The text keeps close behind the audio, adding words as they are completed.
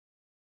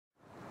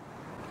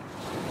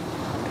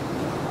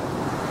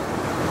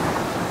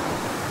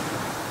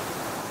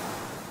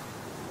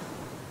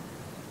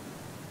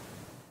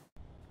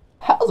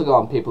How's it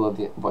going, people of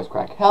the voice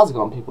crack? How's it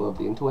going, people of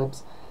the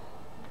interwebs?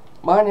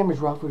 My name is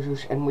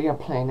RoFLZeus, and we are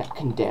playing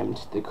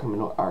Condemned: The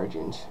Criminal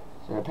Origins.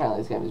 So apparently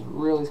this game is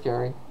really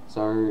scary,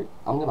 so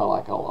I'm gonna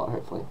like it a lot,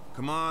 hopefully.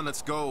 Come on,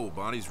 let's go.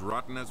 Body's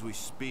rotting as we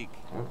speak.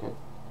 Okay.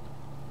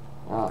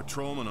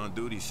 Patrolman on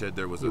duty said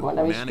there was a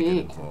mannequin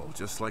involved,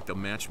 just like the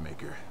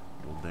matchmaker.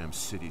 Whole damn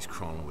city's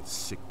crawling with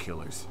sick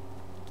killers.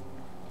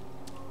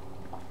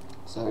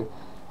 So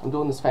I'm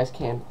doing this face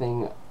cam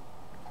thing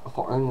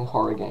for only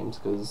horror games,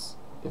 because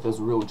if there's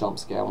a real jump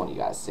scare, I want you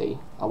guys to see.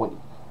 I want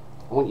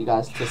you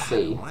guys to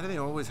see. Why do they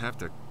always have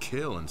to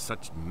kill in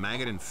such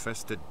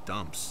maggot-infested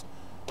dumps?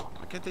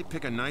 Why can't they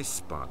pick a nice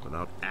spot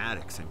without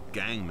addicts and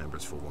gang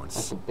members for once?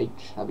 That's the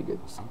beach. That'd be good.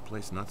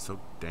 Someplace not so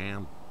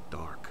damn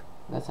dark.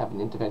 Let's have an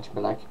intervention,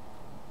 but like,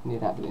 we need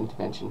to have an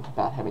intervention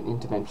about having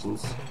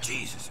interventions.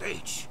 Jesus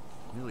H!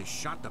 Nearly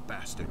shot the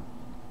bastard.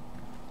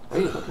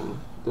 Where are you looking?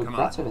 The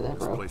rat's over there,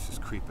 bro. This place is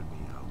creeping me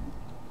out.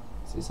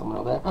 See someone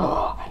over there?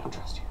 Oh, I don't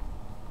trust you.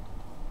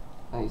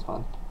 No, he's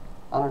fine.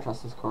 I don't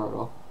trust this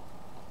corridor.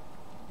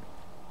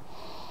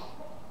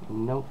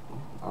 Nope.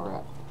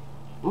 Alright.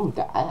 Ooh,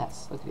 the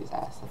ass. Look at his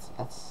ass.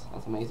 That's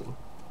amazing.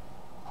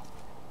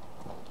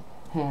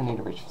 I need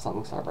to reach for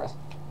something, sorry, bros.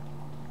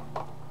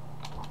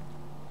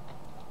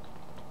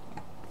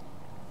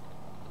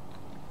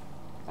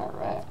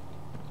 Alright.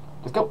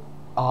 Let's go.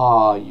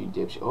 Oh, you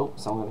dipshit. Oh,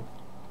 someone.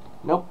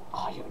 Nope.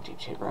 Oh, you're a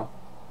dipshit, bro.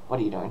 What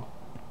are you doing?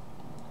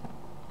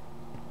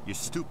 Your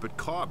stupid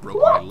car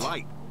broke my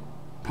light.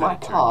 My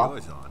car? Turn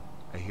yours on.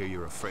 I hear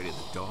you're afraid of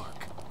the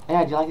dark.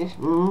 Yeah, do you like this?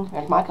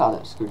 It's my car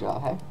that screwed you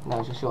up, hey? No,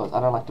 it's just yours. I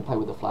don't like to play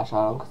with the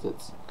flashlight on because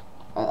it's...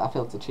 I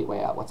feel it's a cheap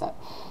way out. What's that?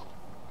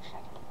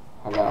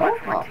 Hello?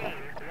 Oh, okay.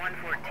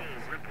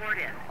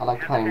 I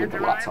like playing with the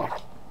lights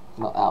off.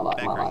 Not our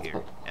light, my lights,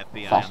 but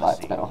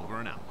flashlight's better.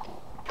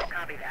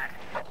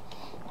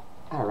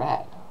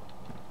 Alright.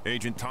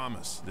 Agent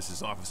Thomas, this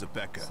is Officer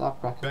Becca.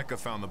 Sup, Becca? Becca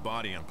found the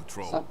body on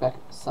patrol. Sup, Becca?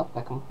 Sup,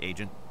 Beckham?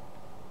 Agent?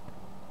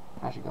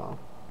 How's it going?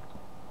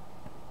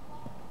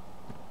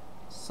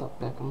 Sup,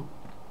 Beckham?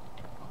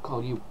 I'll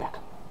call you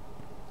Beckham.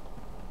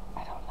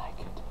 I don't like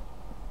it.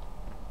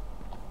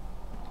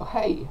 Oh,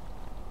 hey!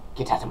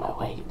 Get out of my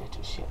way, you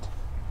little shit.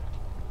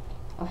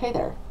 Oh, hey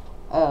there.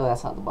 Oh,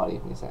 that's not the body.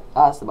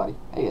 Ah, that's the body.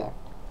 Hey there.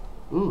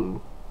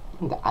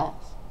 The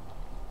ass.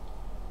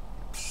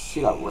 She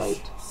got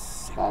raped.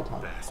 Bad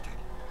time.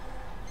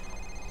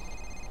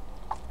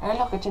 Hey,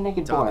 look, it's a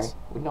naked boy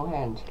with no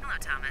hands. Hello,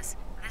 Thomas.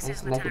 This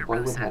is a naked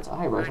boy with hands. Oh,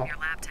 hi, Rosa. I'm your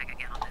lab tech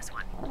again on this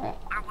one. Alright.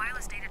 Our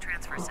wireless data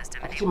transfer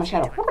system I can see my enables you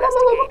shadow. to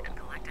investigate and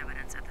collect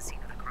evidence at the scene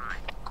of the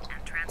crime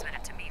and transmit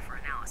it to me for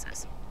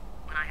analysis.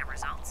 When I have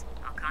results,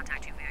 I'll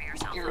contact you via your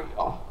cell phone.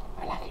 Oh,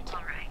 I like it.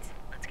 All right,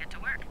 let's get to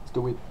work. Let's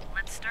do it.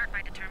 Let's start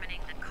by determining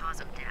the cause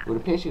of death. It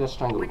would appear she got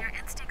strangled. When your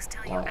instincts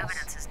tell you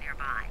evidence is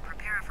nearby,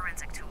 prepare a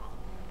forensic tool.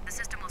 The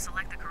system will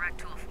select the correct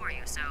tool for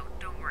you, so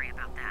don't worry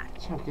about that.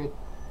 Sounds good.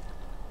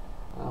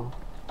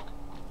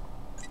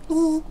 Use the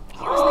UV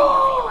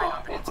light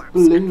on the corpse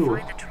blue. and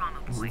find the trauma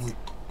point.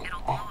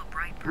 It'll glow a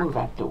bright purple. Move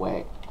out the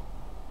way.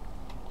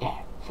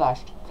 Yeah,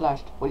 flashed.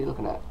 What are you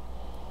looking at?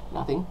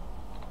 Nothing.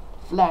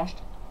 Flashed.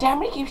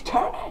 Damn it, it keeps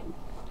turning.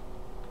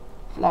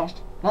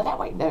 Flashed. Not that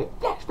way. No.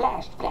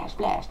 Flash.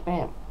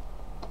 Bam.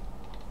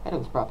 That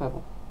looks bright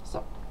purple.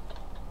 So.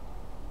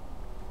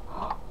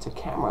 It's a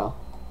camera.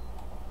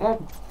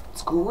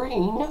 It's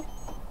green.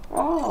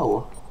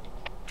 Oh.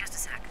 Just a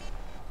sec.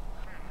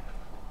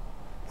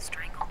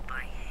 Strangled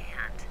by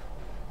hand.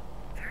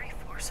 Very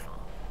forceful.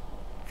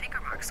 Finger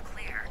marks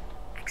clear,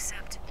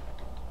 except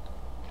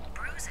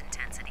bruise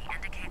intensity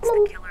indicates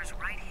the killer's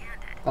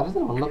right-handed. That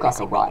doesn't even look like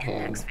a right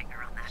hand.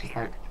 Finger on that She's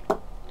hand. like,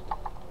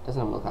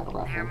 doesn't even look like a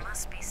right There hand.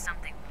 must be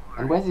something more.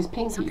 And where's his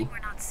pinky? Something we're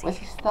not seeing. Where's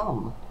his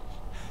thumb?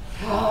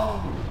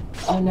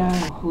 Oh no,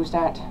 who's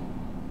that?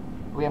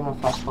 Do we have a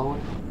flash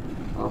forward?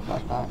 Or a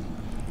flashback?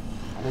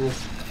 I think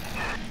it's...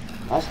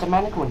 That's the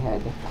mannequin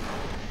head.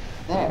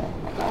 There,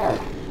 right there.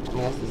 I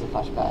guess there's a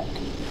flashback.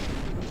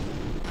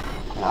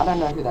 And I don't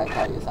know who that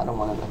guy is. I don't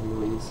want to know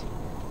who he is.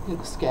 He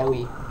looks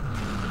scary.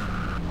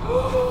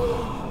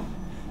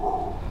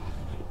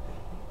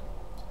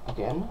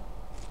 Again?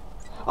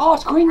 Oh,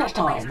 it's green this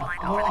time!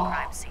 Over the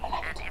crime scene,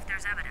 and if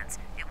there's evidence,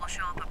 it will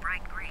show up a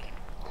bright green.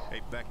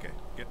 Hey, Becca,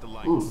 get the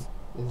lights. Is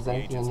The there anything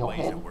in agent's your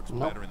laser head? works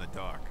Nope. better in the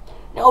dark.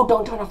 No,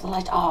 don't turn off the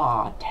lights.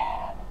 Ah,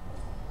 damn.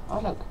 Oh,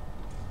 look.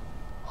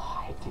 Oh,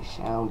 I hate this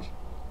sound.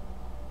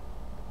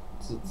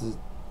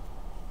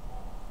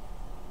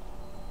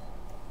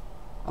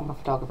 I'm a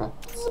photographer.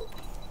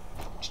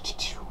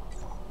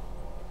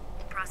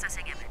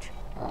 Processing image.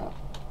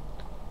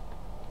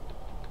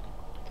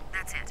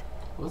 That's it.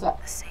 What was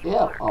that? The same Yeah.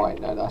 mark. Oh wait,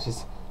 no, that's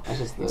just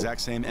the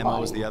Exact same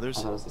MO as the others?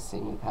 I thought it was the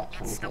semen patch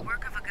from It's his the head.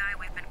 work of a guy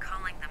we've been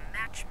calling the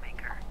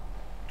matchmaker.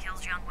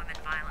 Kills young women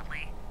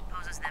violently,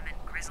 poses them in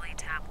grisly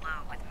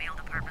tableau with male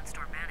department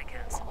store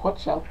mannequins. What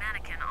show?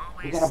 Mannequin You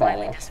always got a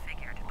slightly badass.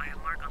 disfigured by a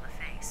mark on the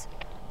face.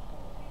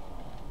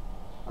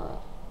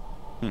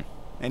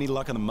 Any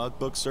luck on the mug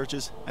book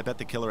searches? I bet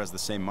the killer has the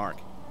same mark.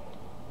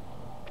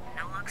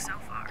 No luck so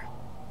far.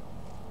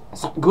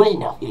 That's not good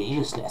enough. You're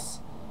useless.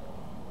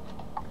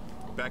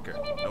 Becker,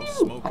 no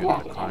smoking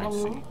at the crime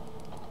scene.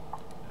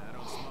 I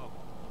don't smoke.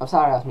 I'm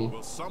sorry, that's me.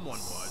 Well, someone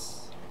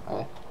was.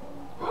 Okay.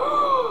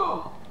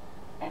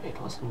 Maybe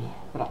it wasn't me,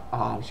 but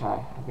I'm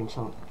sorry. I've been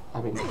trying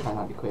not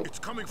to be quick. It's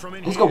coming from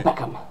in Let's here. go,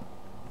 Beckham.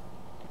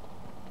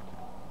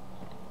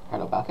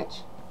 Hello,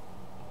 Bucket.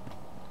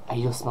 Are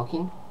you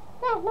smoking?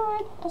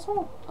 No, that's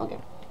wrong. Okay.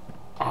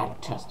 I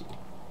don't trust you.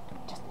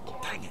 Just in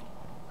case. Dang it.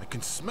 I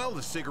can smell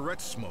the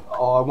cigarette smoke.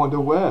 Oh, I wonder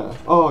where.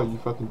 Oh, you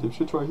fucking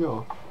dipshit right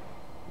here.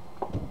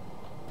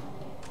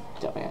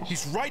 Dumbass.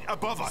 He's right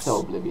above us.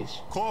 So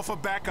oblivious. Call for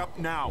backup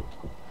now.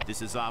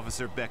 This is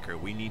Officer Becker.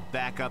 We need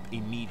backup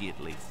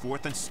immediately.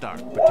 4th and Stark.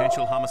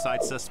 Potential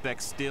homicide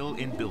suspect still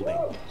in building.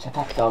 Shut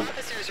up, dog.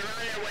 Officers are on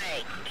their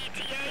way.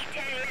 ETA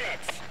 10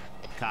 minutes.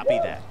 Copy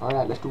that.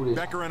 Alright, let's do this.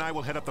 Becker and I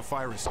will head up the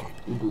fire escape.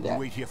 You do that. You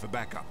wait here for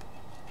backup.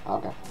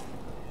 Okay.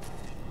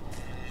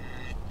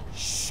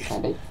 Shit.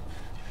 Candy.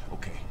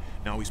 Okay,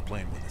 now he's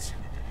playing with us.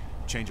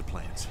 Change of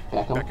plans.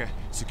 Beckham. Becker,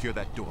 secure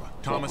that door.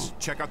 Thomas, Beckham.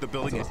 check out the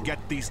building That's and get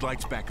these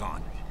lights back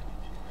on.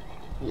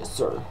 Yes,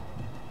 sir.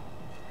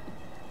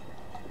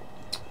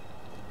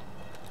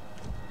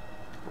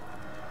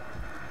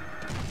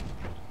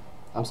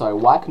 I'm sorry,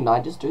 why couldn't I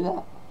just do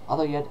that? I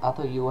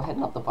thought you were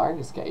heading up the fire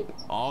escape.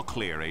 All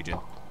clear, Agent.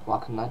 Why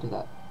couldn't I do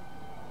that?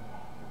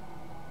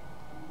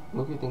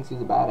 Mookie thinks he's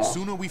a badass. The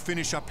sooner we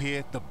finish up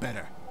here, the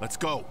better. Let's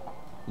go.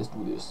 Let's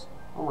do this.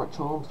 Alright,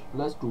 chums,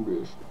 let's do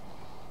this.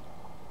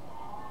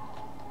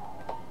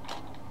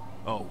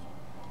 Oh,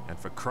 and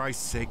for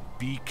Christ's sake,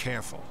 be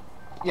careful.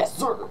 Yes,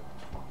 sir!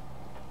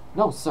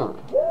 No, sir.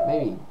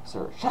 Maybe,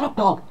 sir. Shut up,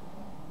 dog!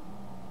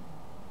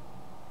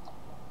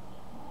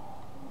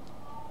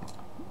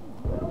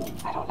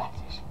 I don't like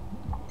this.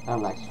 I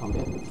don't like this one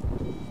bit.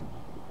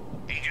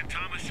 Agent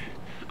Thomas,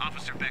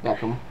 Officer Becker.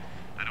 Beckham.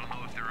 I don't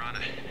know if they're on a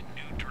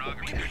new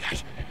drug or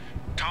something.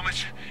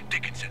 Thomas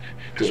Dickinson.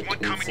 There's one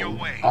coming your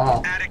way.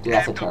 Addict Dude,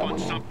 that's a amped up terrible on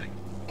name. something.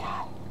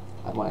 God,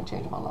 I'd want to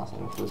change my last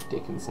name if it was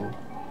Dickinson.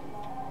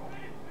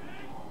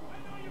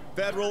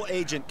 Federal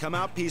agent, come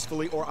out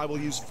peacefully or I will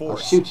use I'll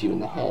force. shoot you in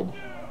the head.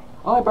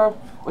 Oh, hey, bro.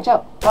 Watch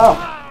out.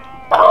 Oh!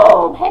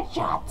 Boom!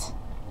 Headshot!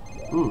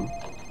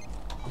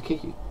 I'll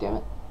kick you, damn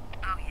it.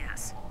 Oh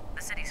yes,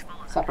 the city's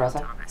full of Sup, them, Rosa?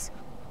 Thomas.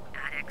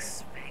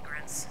 Addicts,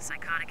 vagrants,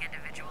 psychotic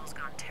individuals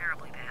gone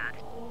terribly bad.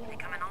 They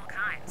come in all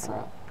kinds,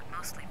 Alright. but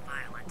mostly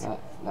violent.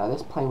 Now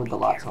this playing with the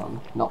lights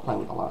on. Not playing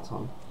with the lights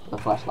on. The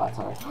flashlight,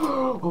 sorry.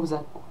 What was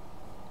that?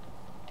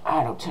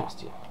 I don't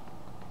trust you.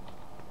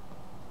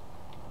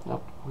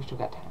 Nope, we still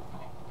got time.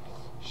 Okay.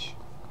 Shh.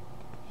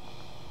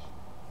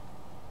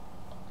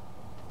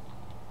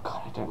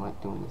 God, I don't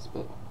like doing this,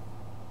 but...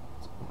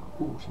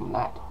 Ooh, some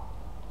light.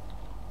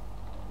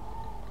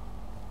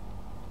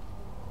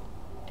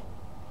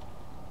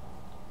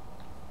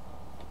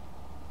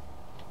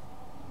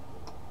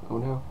 Oh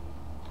no.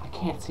 I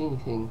can't see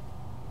anything.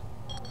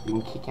 You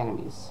can kick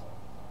enemies.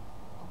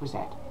 What was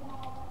that?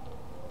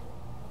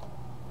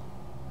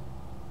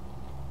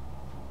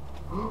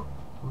 What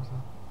was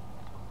that?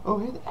 Oh,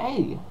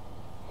 hey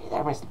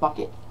there, Mr.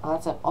 Bucket. Oh,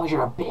 that's a. Oh,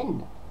 you're a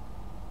bin.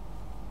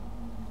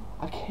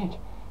 I can't.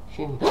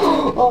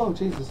 Oh,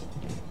 Jesus.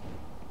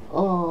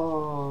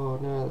 Oh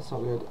no, that's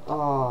not good.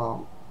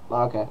 Oh,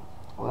 okay.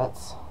 Well,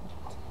 that's.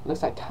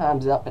 Looks like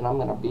time's up, and I'm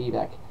gonna be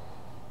back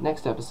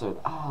next episode.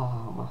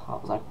 Oh, my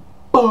heart was like,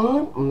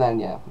 boom, and then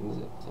yeah, that was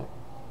it. So,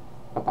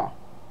 bye bye.